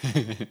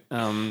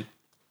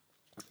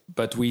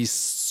 But we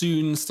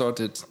soon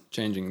started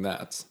changing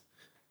that.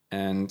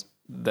 And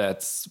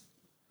that's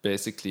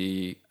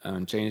basically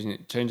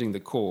changing the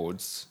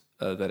chords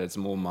that it's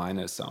more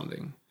minor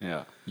sounding.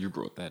 Yeah, you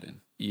brought that in.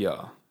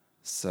 Yeah.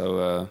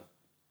 So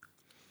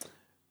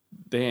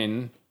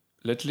then,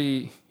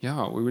 literally,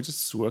 we were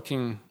just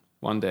working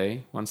one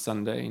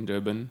Sunday in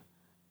Durban,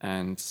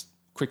 and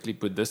quickly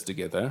put this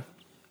together.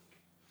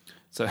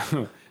 So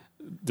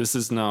this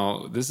is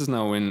now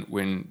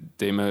when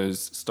demos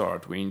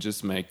start, when you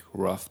just make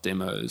rough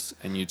demos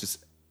and you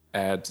just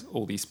add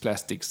all these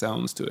plastic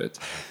sounds to it,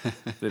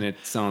 then it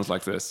sounds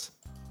like this.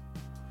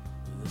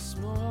 The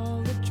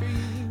smaller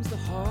dreams, the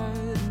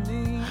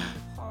hardening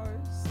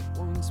hearts that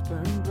once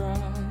burned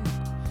bright,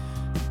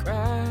 the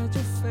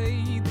gradual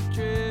fade that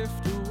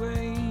drift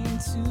away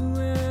into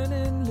an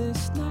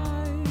endless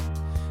night.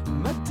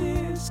 My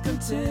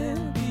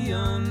discontent, the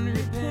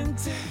unrepentant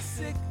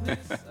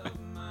sickness of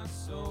my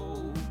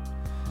soul.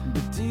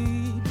 But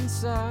deep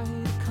inside,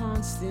 a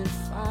constant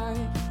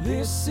fight.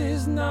 This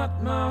is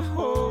not my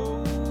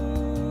home.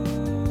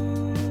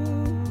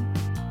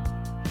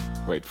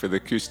 Wait for the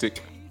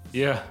acoustic.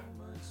 Yeah.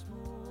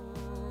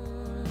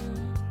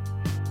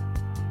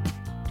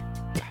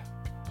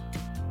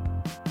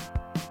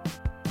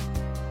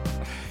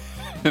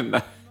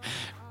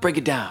 Break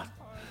it down.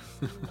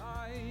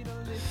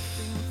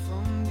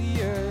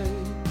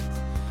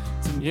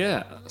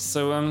 Yeah.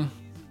 So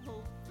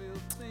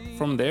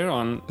from there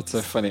on, It's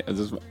so funny.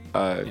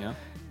 yeah.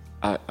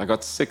 I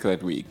got sick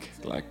that week,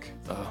 like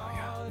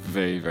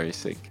very, very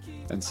sick.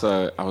 And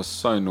so I was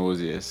so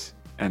nauseous.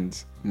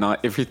 And now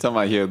every time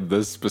I hear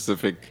this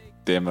specific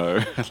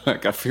demo,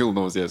 like I feel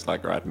nauseous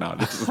like right now,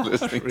 just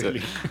listening to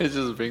it. It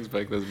just brings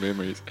back those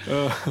memories.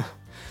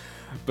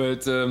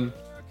 But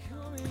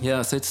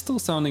yeah, so it's still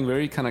sounding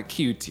very kind of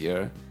cute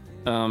here.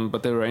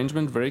 But the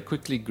arrangement very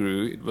quickly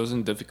grew. It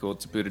wasn't difficult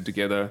to put it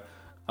together.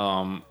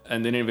 And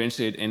then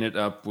eventually it ended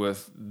up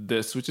with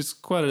this, which is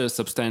quite a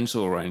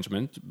substantial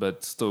arrangement,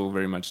 but still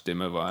very much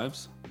demo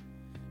vibes.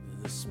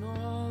 The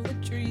smaller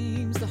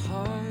dreams, the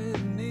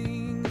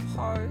hardening of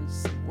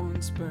hearts that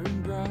once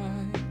burned bright.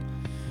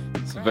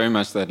 It's very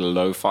much that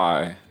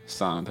lo-fi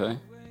sound, hey?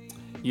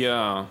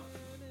 Yeah.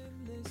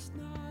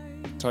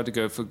 Tried to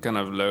go for kind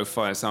of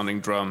lo-fi sounding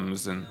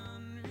drums and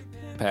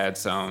pad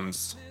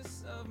sounds.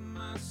 Of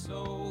my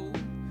soul.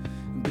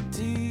 But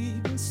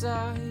deep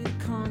inside, a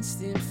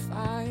constant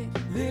fight.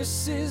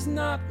 This is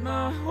not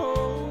my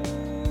home.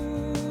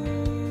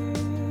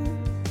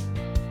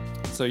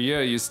 So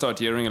yeah, you start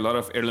hearing a lot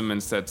of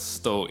elements that's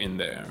still in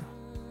there.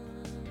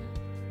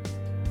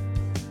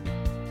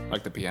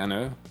 Like the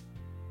piano.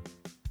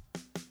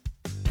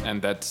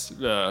 And that's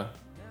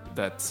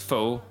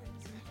full.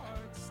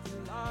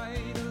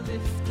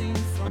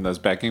 And those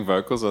backing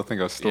vocals, I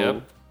think, are still...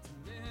 Yep.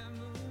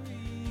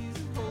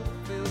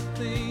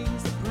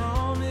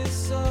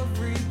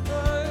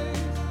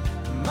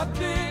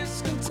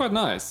 It's quite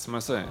nice, I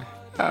must say.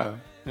 Yeah.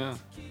 Yeah.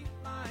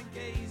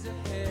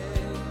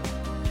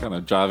 Kind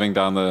of driving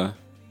down the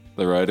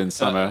road in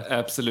summer.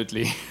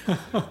 Absolutely.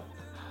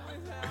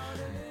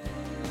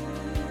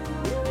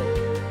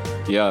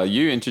 Yeah,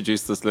 you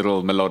introduced this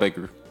little melodic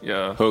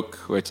Yeah. hook,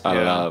 which I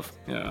Yeah. love.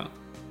 Yeah.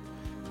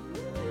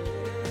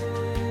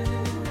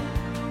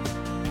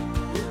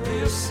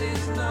 This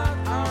is not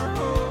our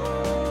home.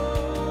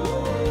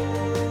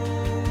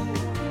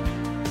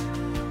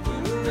 We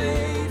were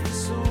made for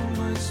so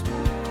much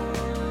more.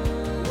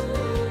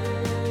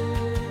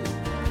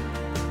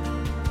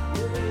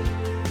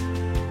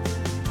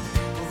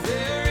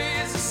 There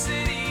is a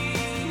city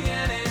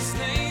and its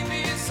name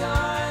is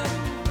high.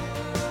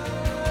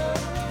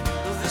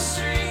 The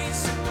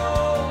streets are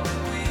gold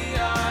and we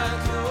are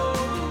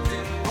clothed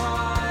in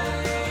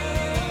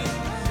white.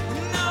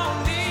 No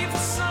need for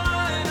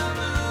sun or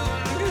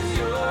moon, 'cause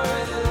you're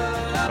the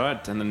light.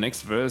 Right, and the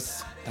next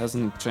verse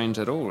hasn't changed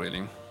at all,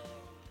 really.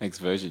 Next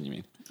version, you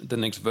mean? The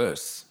next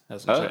verse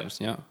hasn't Oh.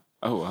 changed. Yeah.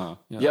 Oh, wow.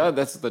 Yeah. Yeah,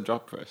 that's the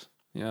drop verse.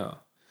 Yeah.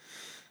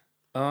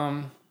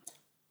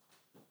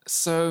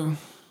 So,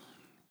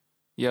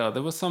 yeah,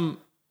 there were some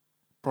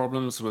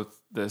problems with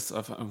this.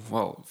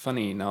 Well,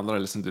 funny, now that I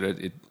listened to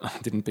it, I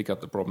didn't pick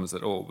up the problems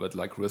at all, but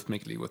like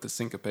rhythmically with the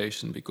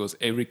syncopation, because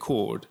every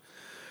chord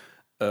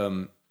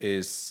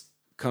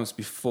comes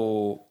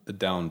before the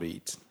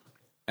downbeat.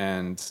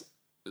 And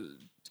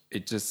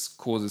it just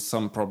causes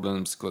some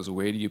problems because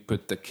where do you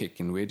put the kick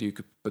and where do you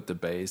put the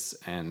bass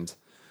and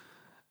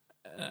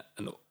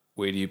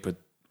where do you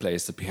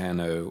place the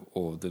piano,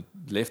 or the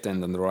left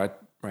hand and the right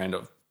hand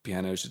of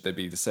piano, should they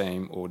be the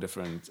same or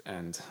different?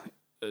 And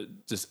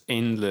just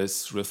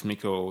endless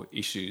rhythmical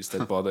issues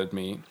that bothered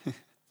me.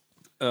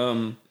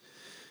 And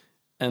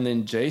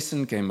then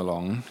Jason came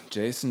along,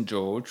 Jason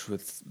George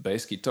with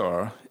bass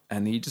guitar,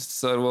 and he just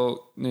said,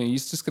 well, no,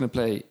 he's just going to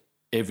play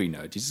every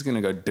note. He's just going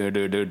to go da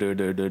da da da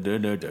da da da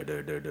da da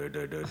da da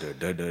da da da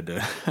da da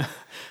da. And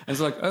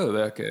it's like, oh,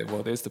 okay,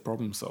 well, there's the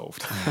problem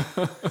solved.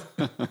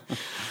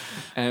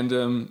 And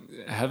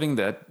having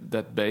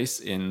that bass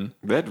in,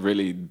 That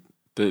really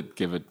did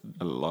give it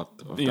a lot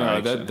of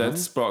direction. that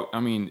spark. I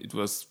mean, it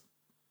was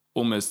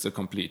almost a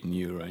complete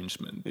new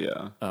arrangement.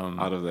 Yeah,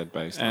 out of that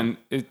bass. And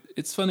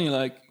it's funny,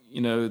 like, you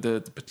know,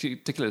 the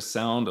particular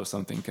sound of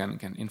something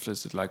can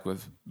influence it. Like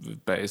with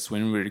bass,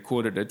 when we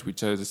recorded it, we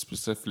chose a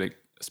specific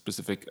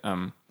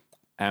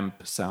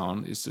amp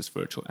sound. It's just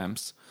virtual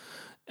amps,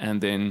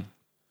 and then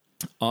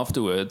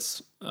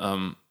afterwards,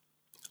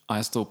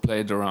 I still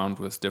played around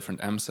with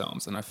different amp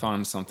sounds, and I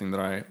found something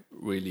that I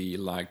really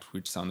liked,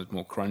 which sounded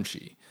more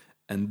crunchy,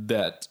 and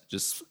that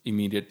just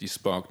immediately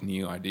sparked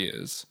new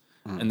ideas.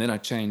 And then I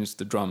changed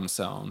the drum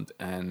sound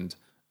and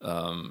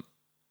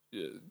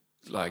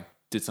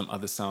did some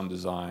other sound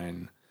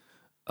design,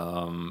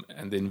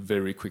 and then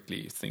very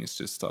quickly things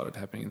just started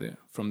happening there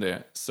from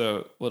there.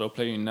 So what I'll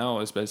play you now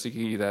is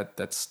basically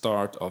that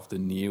start of the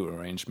new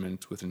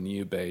arrangement with a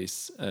new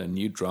bass,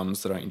 new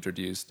drums that I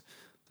introduced.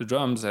 The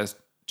drums has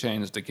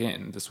changed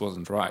again. This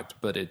wasn't right,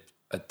 but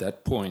at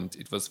that point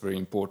it was very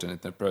important in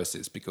the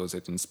process because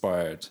it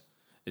inspired.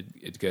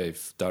 It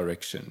gave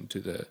direction to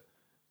the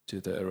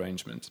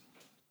arrangement.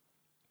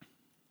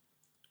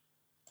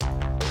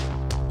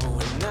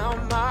 Now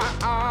my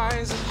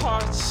eyes and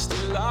heart's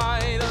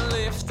delight are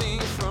lifting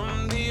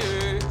from the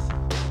earth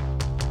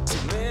to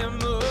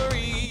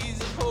memories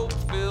of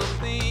hope-filled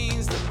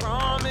things, the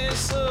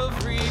promise of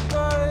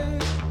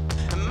rebirth,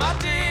 and my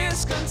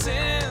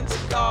discontent, a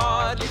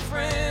godly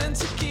friend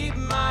to keep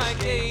my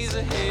gaze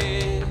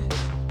ahead.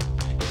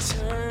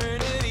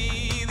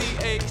 Eternity, the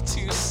ache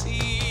to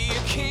see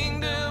a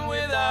kingdom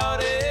without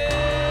end.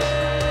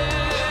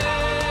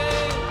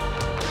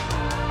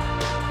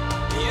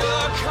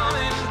 You're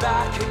coming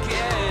back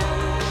again.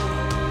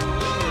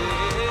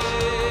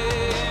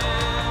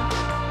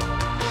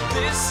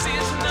 This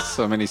is not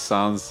So many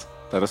sounds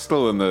that are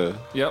still in the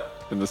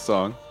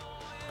song,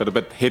 but a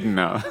bit hidden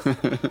now.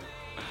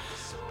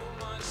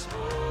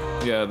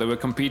 Yeah, they were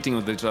competing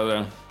with each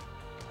other.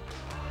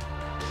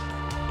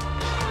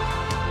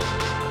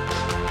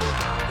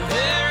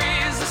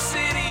 There is a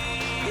city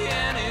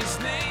and its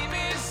name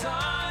is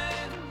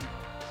Zion.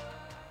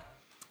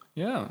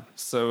 Yeah,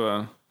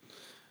 so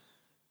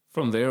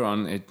from there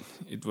on,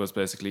 it was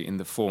basically in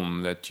the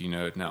form that you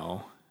know it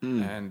now.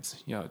 And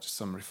yeah, just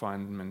some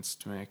refinements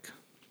to make.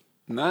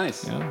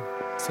 Nice.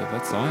 Yeah, so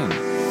that's Zion.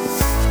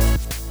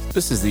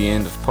 This is the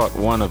end of part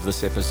 1 of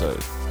this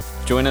episode.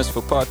 Join us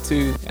for part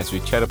 2 as we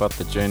chat about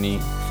the journey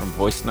from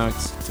voice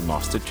notes to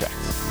master tracks.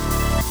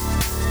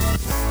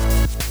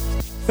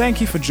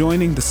 Thank you for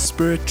joining the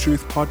Spirit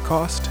Truth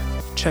podcast.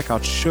 Check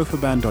out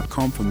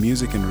chauffeurband.com for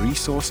music and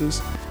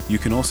resources. You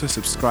can also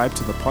subscribe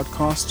to the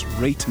podcast,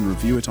 rate and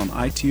review it on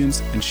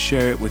iTunes, and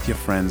share it with your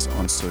friends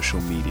on social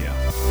media.